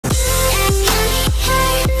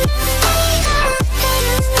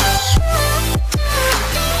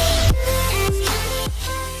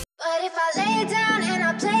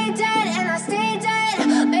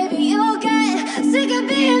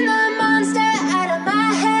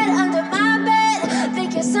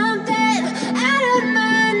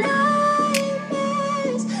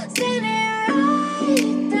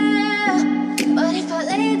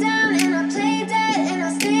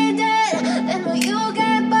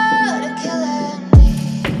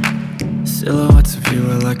Silhouettes of you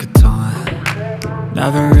are like a taunt.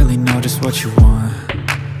 Never really know just what you want.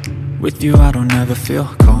 With you I don't ever feel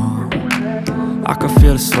calm. I can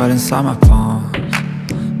feel the sweat inside my palms.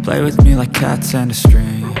 Play with me like cats and a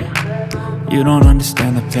string. You don't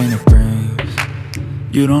understand the pain it brings.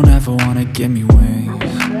 You don't ever wanna give me wings.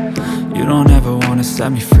 You don't ever wanna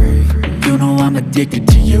set me free. You know I'm addicted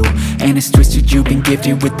to you, and it's twisted, you've been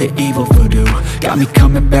gifted with the evil voodoo. Got me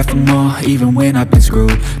coming back for more, even when I've been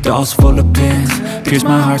screwed. Dolls full of pins, pierce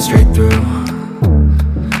my heart straight through.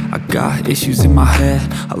 I got issues in my head,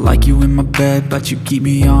 I like you in my bed, but you keep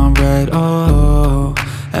me on red. Oh,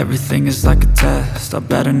 everything is like a test, I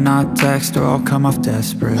better not text or I'll come off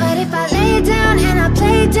desperate. But if I lay down and I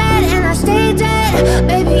play dead and I stay dead,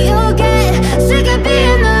 baby you'll get sick of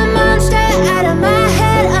being the monster out of my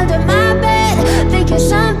head, under my bed, thinking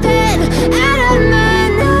something out of my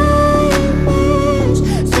nightmares,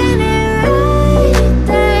 standing right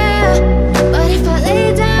there. But if I lay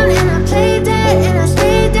down and I play dead and I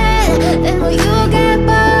stay dead, then will you get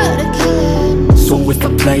bored of killing? So if I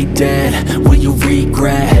play dead, will you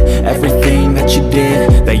regret everything that you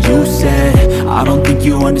did, that you said? I don't think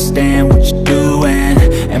you understand what you're doing,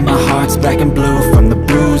 and my heart's black and blue from the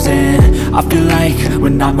bruising. I feel like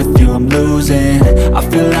when I'm with you I'm losing. I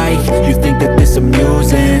feel like you think that this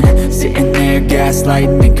amusing, sitting there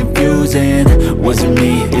gaslighting and confusing. Was it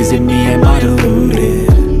me? Is it me? Am I deluded?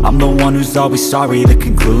 I'm the one who's always sorry, the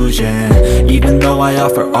conclusion, even though I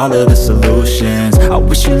offer all of the solutions. I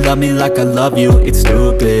wish you loved me like I love you, it's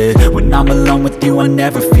stupid. When I'm alone with you I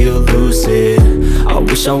never feel lucid. I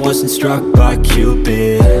wish I wasn't struck by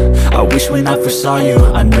Cupid. I wish when I first saw you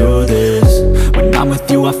I knew this. When I'm with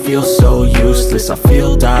you I feel so useless, I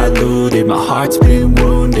feel diluted, my heart's been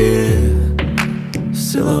wounded.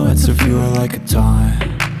 Silhouettes of you are like a taunt.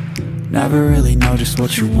 Never really know just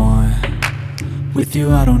what you want. With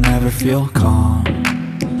you I don't ever feel calm.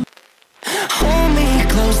 Hold me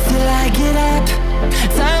close till I get up.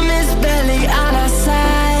 Time is barely on our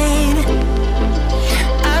side.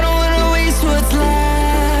 I don't wanna waste what's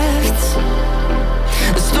left.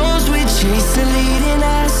 The storms we chase are leading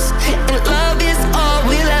us, and love is all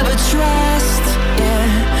we'll ever trust. Yeah,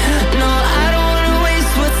 no, I don't wanna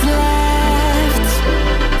waste what's left.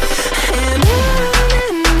 And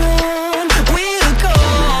on we'll go,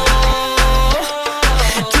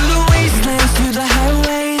 through the wastelands, through the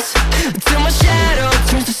highways, till my shadow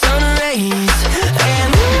turns to sun rays.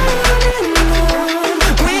 And on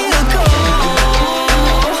we'll go,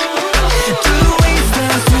 through the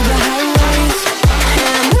wastelands, through the highways.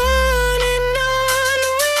 And on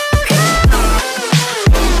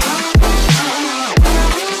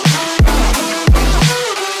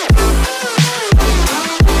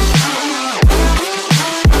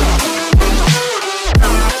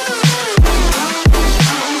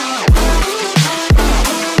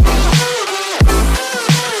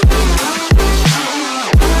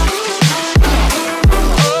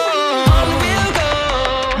we'll go.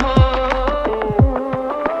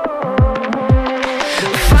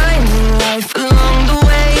 Finding life along the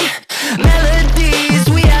way, melodies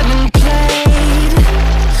we haven't played.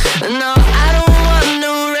 No, I don't want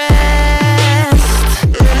no rest.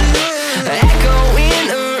 Echoing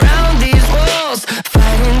around these walls,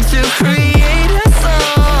 fighting to create a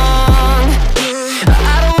song.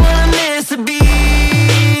 I don't wanna miss a beat.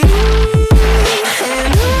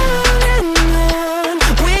 And on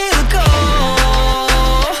we'll go,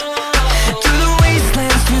 through the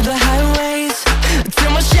wastelands, through the highways,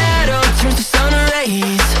 till my shadow turns to sun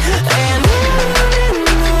rays. And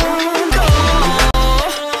on go,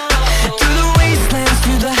 through the wastelands,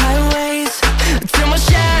 through the highways, till my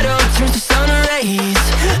shadow turns to sun rays.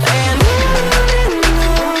 And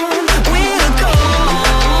on we'll go,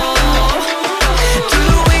 through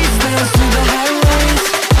the wastelands, through the highways.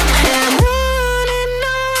 And on we'll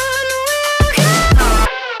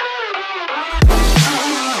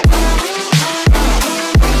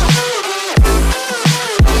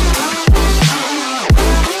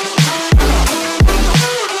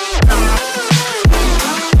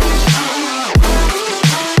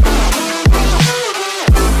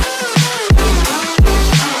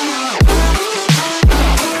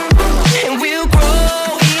go. And we'll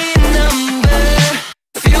grow in number,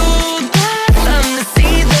 fueled by them to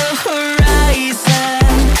see the horizon,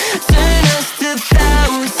 turn us to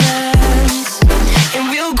thousands. And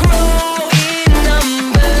we'll grow in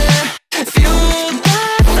number, fueled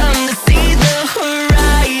by them to see the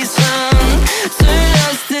horizon, turn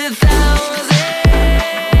us to thousands.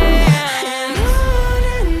 And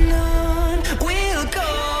on we'll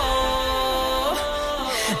go,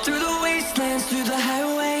 through the wastelands, through the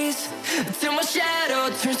highways, till my shadow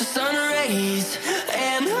shadow turns to sun rays,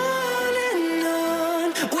 and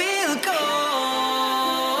on we'll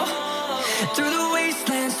go, through the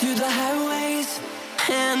wastelands, through the highways,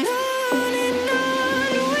 and on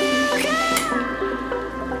we'll go.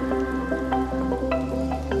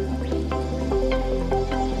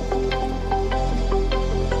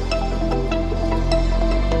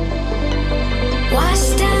 Wash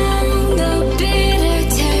down the bitter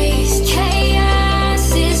taste.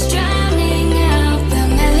 Chaos is drowning out the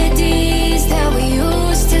melodies that we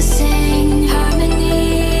used to sing,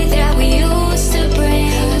 harmony that we used to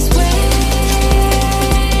bring. 'Cause waves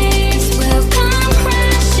will come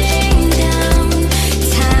crashing down,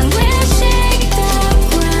 time will shake the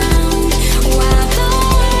ground, while the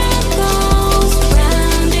world goes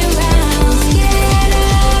round and round. Get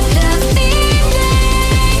up the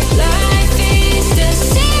feeling, life is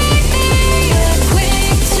deceiving. You're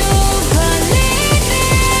quick to believe it.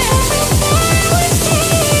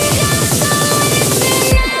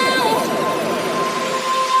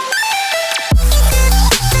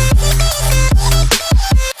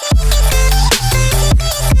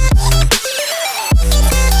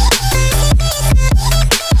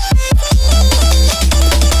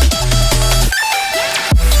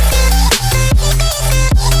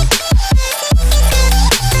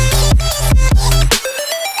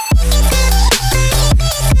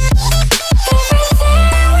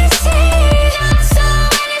 Everything we see, I'm so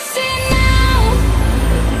innocent now.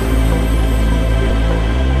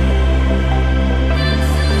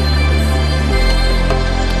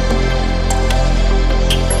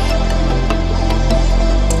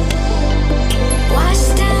 Wash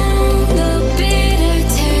down the bitter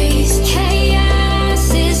taste. Chaos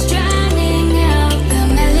is drowning out the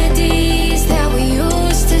melodies that we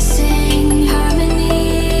used to sing,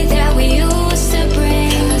 harmony that we used to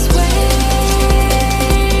bring. 'Cause waves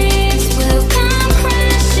will come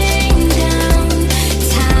crashing down,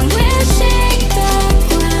 time will shake the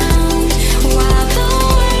ground, while the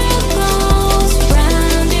world goes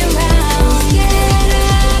round and round. Get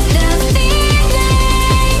up the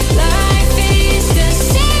feeling, life is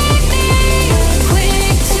deceiving. You're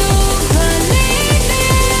quick to believe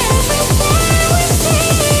it. Everything we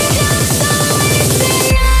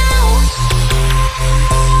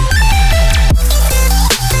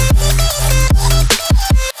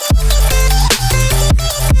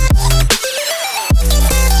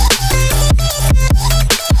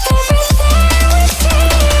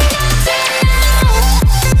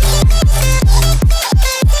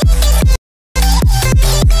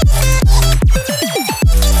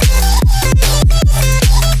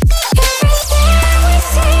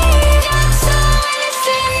see, I'm so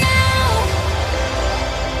innocent now.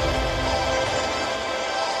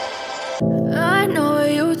 I know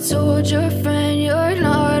you told your friend you're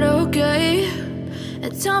not okay,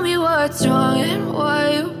 and tell me what's wrong and why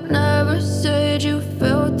you never said you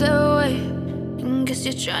felt that way. And guess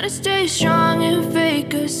you're trying to stay strong and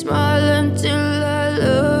fake a smile until I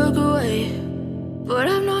look away. But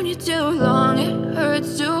I've known you too long, it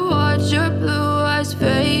hurts to watch your blue eyes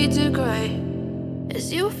fade to gray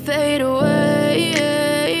as you fade away,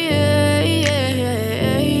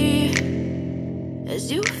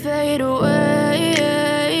 as you fade away.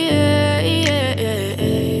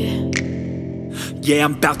 Yeah,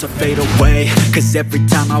 I'm about to fade away, 'cause every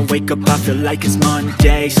time I wake up I feel like it's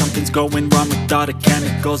Monday. Something's going wrong with all the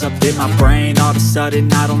chemicals up in my brain. All of a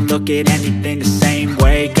sudden I don't look at anything the same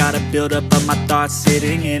way. Gotta build up of my thoughts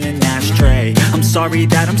sitting in an ashtray. I'm sorry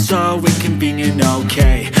that I'm so inconvenient,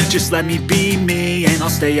 okay. Just let me be me and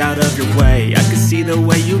I'll stay out of your way. I can see the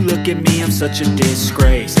way you look at me, I'm such a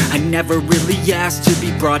disgrace. I never really asked to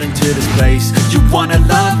be brought into this place. You wanna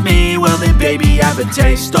love me? Well then baby, have a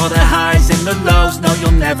taste. All the highs and the lows, no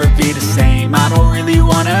you'll never be the same. I don't really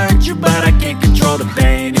wanna hurt you, but I can't control the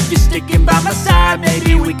pain. If you're sticking by my side,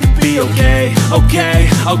 maybe we could be okay.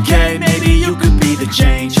 Okay, maybe you could be the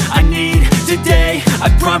change I need today. I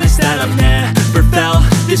promise that I've never felt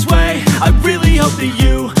this way. I really hope that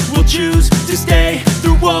you will choose to stay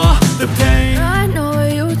through all the pain. I know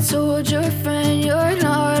you told your friend you're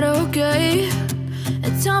not okay,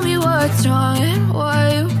 and tell me what's wrong and why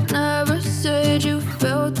you never said you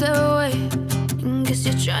felt that way. And guess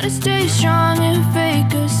you're trying to stay strong and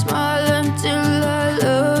fake a smile until I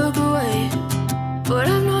look away. But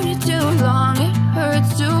I've known you too long, it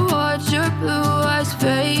hurts to watch your blue eyes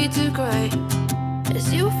fade to gray as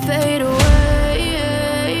you fade away.